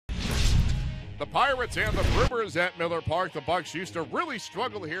The Pirates and the Brewers at Miller Park. The Bucks used to really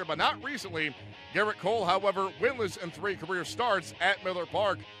struggle here, but not recently. Gerrit Cole, however, winless in 3 career starts at Miller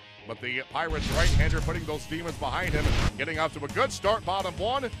Park. But the Pirates right-hander putting those demons behind him, getting off to a good start, bottom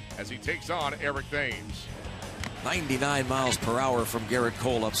 1, as he takes on Eric Thames. 99 miles per hour from Gerrit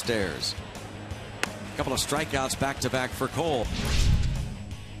Cole upstairs. A couple of strikeouts back-to-back for Cole.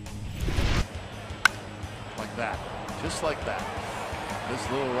 Like that. Just like that. This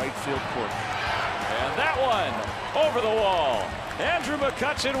little right field court. And that one over the wall. Andrew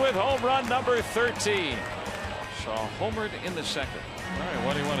McCutchen with home run number 13. Shaw homered in the second. All right,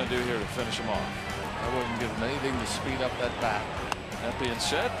 what do you want to do here to finish him off? I wouldn't give him anything to speed up that bat. That being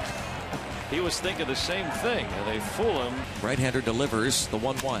said, he was thinking the same thing, and they fool him. Right-hander delivers the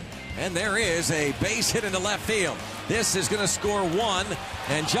 1-1. And there is a base hit into left field. This is going to score 1.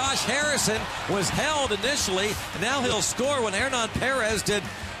 And Josh Harrison was held initially, and now he'll score when Hernan Perez did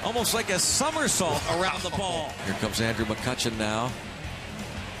almost like a somersault around the ball. Here comes Andrew McCutchen now.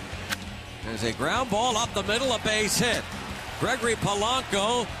 There's a ground ball up the middle, a base hit. Gregory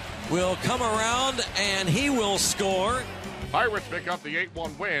Polanco will come around, and he will score. Pirates pick up the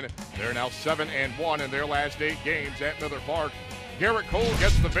 8-1 win. They're now 7-1 in their last 8 games at Miller Park. Gerrit Cole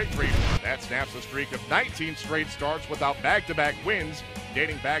gets the victory. That snaps a streak of 19 straight starts without back-to-back wins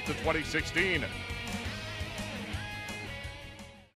dating back to 2016.